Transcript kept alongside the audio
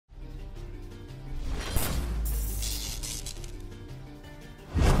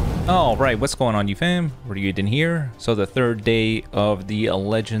Alright, what's going on, you fam? Raiyuden here. So the third day of the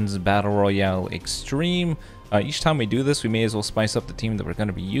Legends Battle Royale Extreme. Each time we do this, we may as well spice up the team that we're going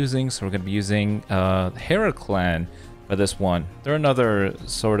to be using. So we're going to be using HERA clan for this one. They're another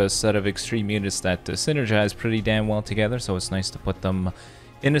sort of set of extreme units that synergize pretty damn well together. So it's nice to put them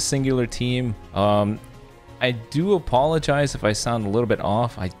in a singular team. I do apologize if I sound a little bit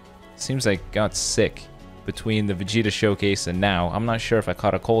off. Seems like I got sick between the Vegeta showcase and now. I'm not sure if I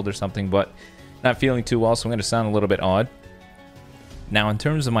caught a cold or something, but not feeling too well, so I'm going to sound a little bit odd. Now, in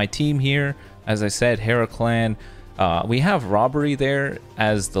terms of my team here, as I said, HERA clan, we have Robbery there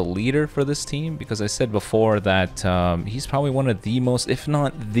as the leader for this team, because I said before that he's probably one of the most, if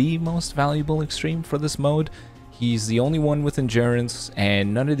not the most valuable extreme for this mode. He's the only one with endurance,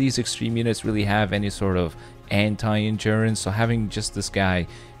 and none of these extreme units really have any sort of anti-endurance, so having just this guy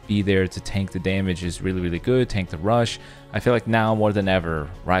be there to tank the damage is really good. Tank the rush. I feel like now more than ever,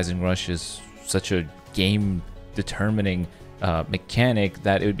 Rising Rush is such a game determining mechanic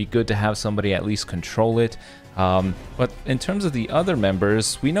that it would be good to have somebody at least control it. But in terms of the other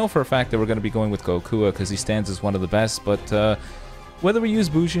members, we know for a fact that we're going to be going with Gokua because he stands as one of the best, but whether we use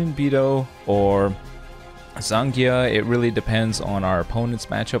Bujin, Bido, or Zangia, it really depends on our opponent's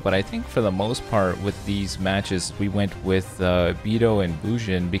matchup, but I think for the most part with these matches we went with Bido and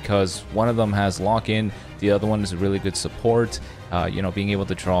Bujin because one of them has lock-in, the other one is a really good support. You know, being able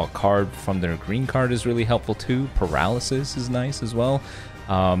to draw a card from their green card is really helpful too. Paralysis is nice as well.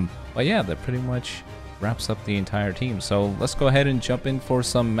 But yeah, that pretty much wraps up the entire team. So let's go ahead and jump in for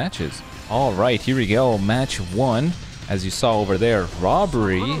some matches. Alright, here we go. Match 1. As you saw over there,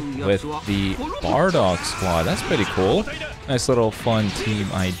 Robbery with the Bardock squad. That's pretty cool. Nice little fun team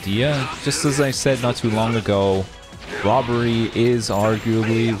idea. Just as I said not too long ago, Robbery is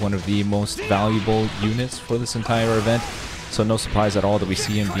arguably one of the most valuable units for this entire event. So no surprise at all that we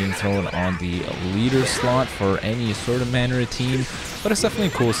see him being thrown on the leader slot for any sort of manner of team. But it's definitely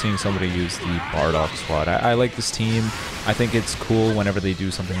cool seeing somebody use the Bardock squad. I like this team. I think it's cool whenever they do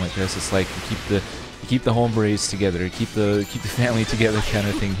something like this. It's like you keep the home brace together, keep the family together kind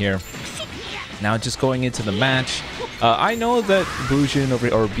of thing here. Now just going into the match, I know that Bujin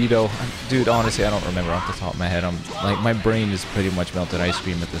or Bido, dude, honestly I don't remember off the top of my head. I'm like, my brain is pretty much melted ice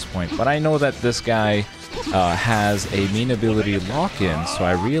cream at this point, but I know that this guy has a main ability lock-in, so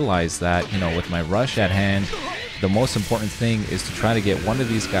I realized that, you know, with my rush at hand, the most important thing is to try to get one of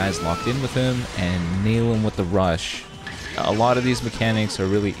these guys locked in with him and nail him with the rush. A lot of these mechanics are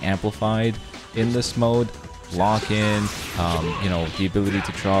really amplified in this mode. Lock-in, you know, the ability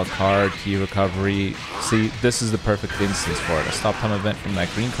to draw a card, key recovery. See, this is the perfect instance for it. A stop time event from that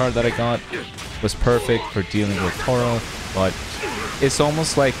green card that I got was perfect for dealing with Toro, but it's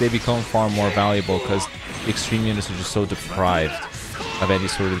almost like they become far more valuable because extreme units are just so deprived of any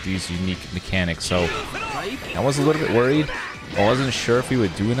sort of these unique mechanics. So I was a little bit worried. I wasn't sure if he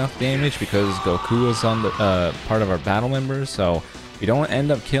would do enough damage because Goku is on the part of our battle members, so we don't end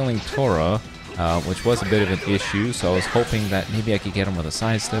up killing Tora, which was a bit of an issue, so I was hoping that maybe I could get him with a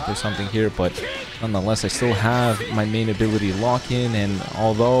sidestep or something here, but nonetheless I still have my main ability lock-in, and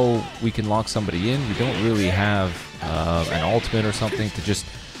although we can lock somebody in, we don't really have an ultimate or something to just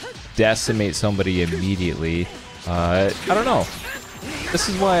decimate somebody immediately. I don't know. This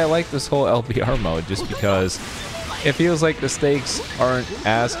is why I like this whole LBR mode, just because it feels like the stakes aren't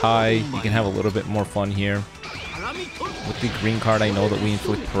as high. You can have a little bit more fun here. With the green card, I know that we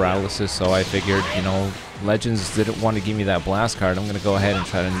inflict paralysis, so I figured, you know, Legends didn't want to give me that blast card. I'm going to go ahead and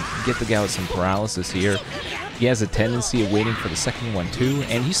try to get the guy with some paralysis here. He has a tendency of waiting for the second one too,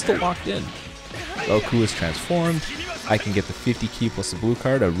 and he's still locked in. Goku is transformed. I can get the 50 key plus the blue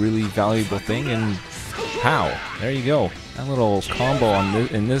card, a really valuable thing, and pow, there you go. That little combo on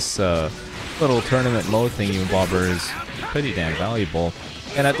in this little tournament mode thingy bobber is pretty damn valuable.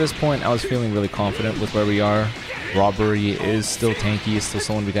 And at this point, I was feeling really confident with where we are. Robbery is still tanky, it's still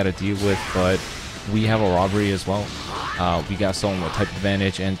someone we got to deal with, but we have a Robbery as well. We got someone with type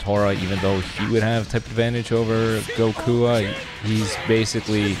advantage, and Tora, even though he would have type advantage over Gokua, he's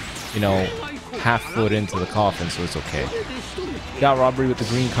basically, you know, half foot into the coffin, so it's okay. Got Robbery with the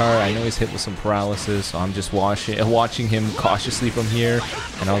green card. I know he's hit with some paralysis, so I'm just watching him cautiously from here.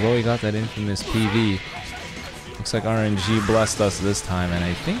 And although he got that infamous PV, looks like RNG blessed us this time, and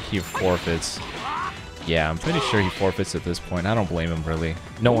I think he forfeits. Yeah, I'm pretty sure he forfeits at this point. I don't blame him, really.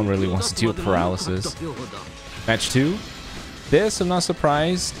 No one really wants to deal with paralysis. Match 2. This, I'm not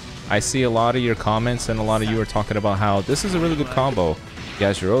surprised. I see a lot of your comments, and a lot of you are talking about how this is a really good combo.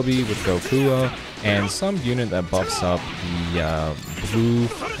 Yajirobe with Gokua, and some unit that buffs up the blue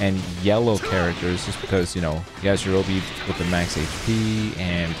and yellow characters, just because, you know, he has Yajirobe with the max HP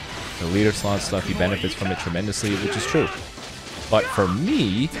and the leader slot stuff. He benefits from it tremendously, which is true. But for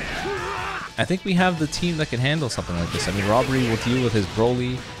me, I think we have the team that can handle something like this. I mean, Robbery will deal with his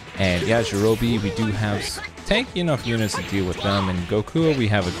Broly, and Yajirobe, we do have tanky enough units to deal with them, and Goku, we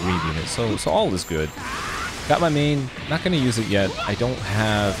have a green unit, so all is good. Got my main, not going to use it yet. I don't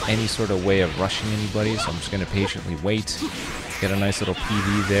have any sort of way of rushing anybody, so I'm just going to patiently wait. Get a nice little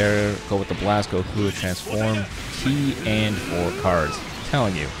PV there, go with the Blast, Goku, transform, key, and 4 cards. I'm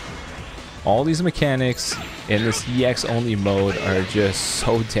telling you, all these mechanics in this EX only mode are just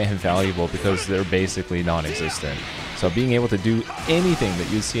so damn valuable because they're basically non-existent. So being able to do anything that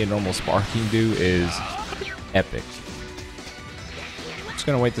you'd see a normal sparking do is epic. Just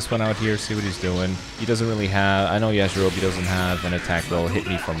gonna wait this one out here, see what he's doing. He doesn't really have, I know Yajirobe doesn't have an attack that'll hit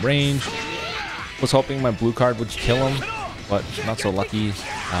me from range. Was hoping my blue card would kill him, but not so lucky.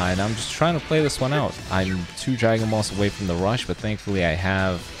 And I'm just trying to play this one out. I'm 2 Dragon Balls away from the rush, but thankfully I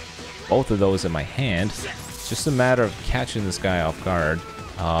have both of those in my hand. It's just a matter of catching this guy off guard.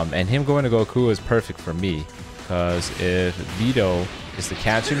 And him going to Goku is perfect for me, because if Vito is to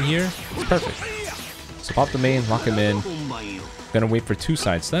catch him here, it's perfect. So pop the main, lock him in. Gonna wait for 2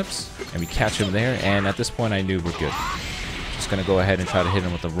 side steps, and we catch him there, and at this point I knew we're good. Just gonna go ahead and try to hit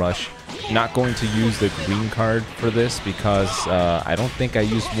him with a rush. Not going to use the green card for this, because I don't think I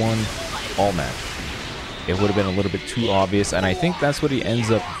used one all match. It would have been a little bit too obvious, and I think that's what he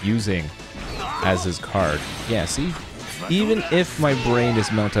ends up using as his card. Yeah, see? Even if my brain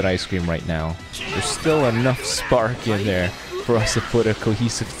is melted ice cream right now, there's still enough spark in there for us to put a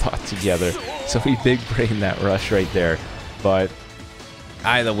cohesive thought together. So we big brain that rush right there. But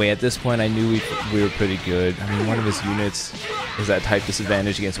either way, at this point, I knew we were pretty good. I mean, one of his units is that type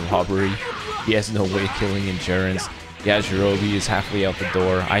disadvantage against Robbery. He has no way of killing Endurance. Yajirobe is halfway out the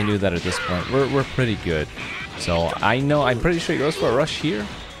door. I knew that at this point. We're pretty good. So I know, I'm pretty sure he goes for a rush here,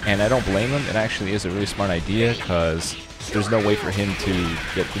 and I don't blame him. It actually is a really smart idea, because there's no way for him to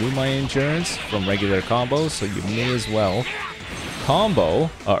get through my Endurance from regular combos, so you may as well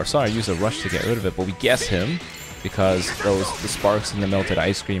use a rush to get rid of it, but we guess him, because the sparks and the melted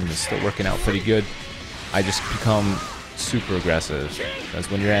ice cream is still working out pretty good. I just become super aggressive,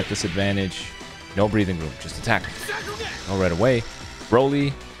 because when you're at this advantage, no breathing room, just attack. Go right away.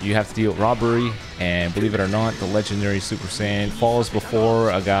 Broly, you have to deal with Robbery, and believe it or not, the legendary Super Saiyan falls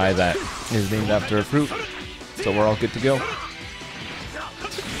before a guy that is named after a fruit. So we're all good to go.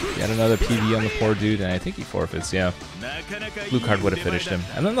 Got another PV on the poor dude, and I think he forfeits, yeah. Blue card would have finished him.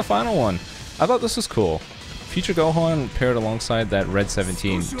 And then the final one. I thought this was cool. Future Gohan paired alongside that Red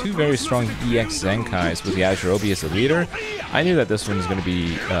 17. 2 very strong EX Zenkais with Yajirobe as the leader. I knew that this one was going to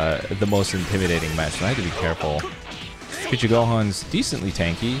be the most intimidating match, so I had to be careful. Future Gohan's decently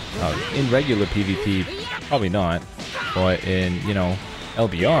tanky. In regular PvP, probably not. But in, you know,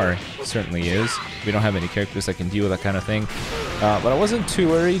 LBR, certainly is. We don't have any characters that can deal with that kind of thing. But I wasn't too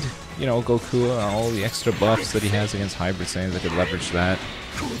worried. You know, Goku, all the extra buffs that he has against Hybrid Saiyans, I could leverage that.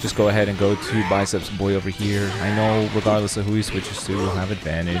 Just go ahead and go to Biceps Boy over here. I know, regardless of who he switches to, he'll have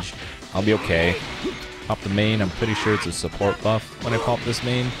advantage. I'll be okay. Pop the main. I'm pretty sure it's a support buff when I pop this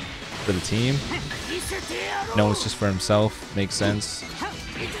main for the team. No, it's just for himself. Makes sense.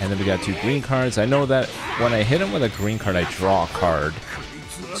 And then we got 2 green cards. I know that when I hit him with a green card, I draw a card.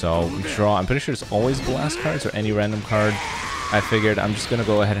 So, I'm pretty sure it's always blast cards or any random card. I figured I'm just going to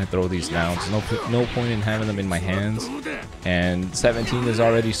go ahead and throw these now. There's no point in having them in my hands. And 17 is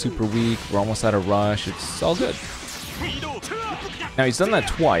already super weak. We're almost out of rush. It's all good. Now, he's done that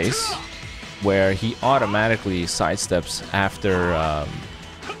twice, where he automatically sidesteps after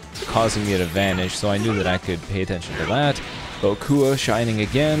causing me an advantage. So I knew that I could pay attention to that. Goku shining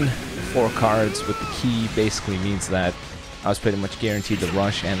again. 4 cards with the key basically means that I was pretty much guaranteed the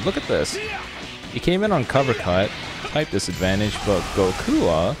rush. And look at this. He came in on cover cut, type disadvantage, but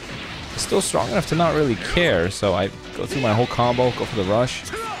Goku is still strong enough to not really care. So I go through my whole combo, go for the rush.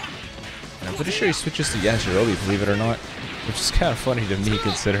 And I'm pretty sure he switches to Yajirobe, believe it or not. Which is kind of funny to me,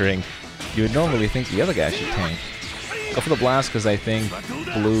 considering you would normally think the other guy should tank. Go for the blast, because I think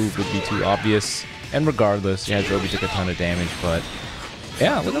blue would be too obvious. And regardless, Yajirobe took a ton of damage, but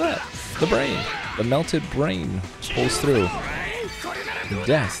yeah, look at that. The brain. The melted brain pulls through.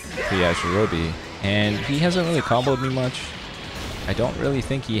 Death to Yajirobe. And he hasn't really comboed me much. I don't really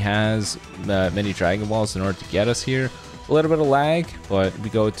think he has many Dragon Balls in order to get us here. A little bit of lag, but we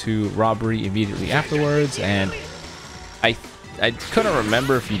go to Robbery immediately afterwards, and I couldn't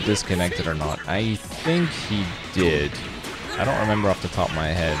remember if he disconnected or not. I think he did. I don't remember off the top of my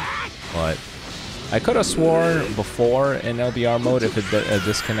head, but I could have sworn before in LBR mode, if a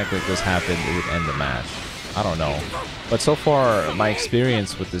disconnect like this happened, it would end the match. I don't know. But so far, my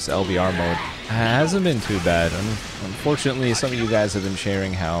experience with this LBR mode hasn't been too bad. Unfortunately, some of you guys have been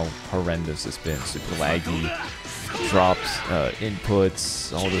sharing how horrendous it's been. Super laggy, drops,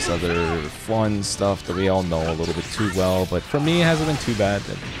 inputs, all this other fun stuff that we all know a little bit too well. But for me, it hasn't been too bad.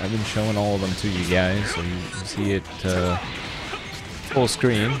 I've been showing all of them to you guys, so you see it full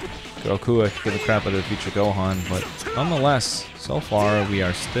screen. Goku, I could give a crap out of the future Gohan, but nonetheless, so far we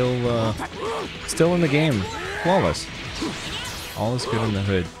are still in the game, flawless. All is good in the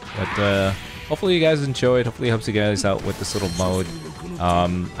hood. But hopefully you guys enjoyed. Hopefully it helps you guys out with this little mode.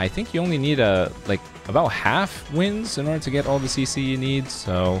 I think you only need like about half wins in order to get all the CC you need.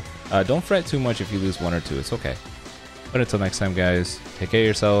 So don't fret too much if you lose one or two. It's okay. But until next time, guys, take care of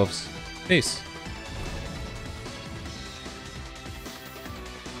yourselves. Peace.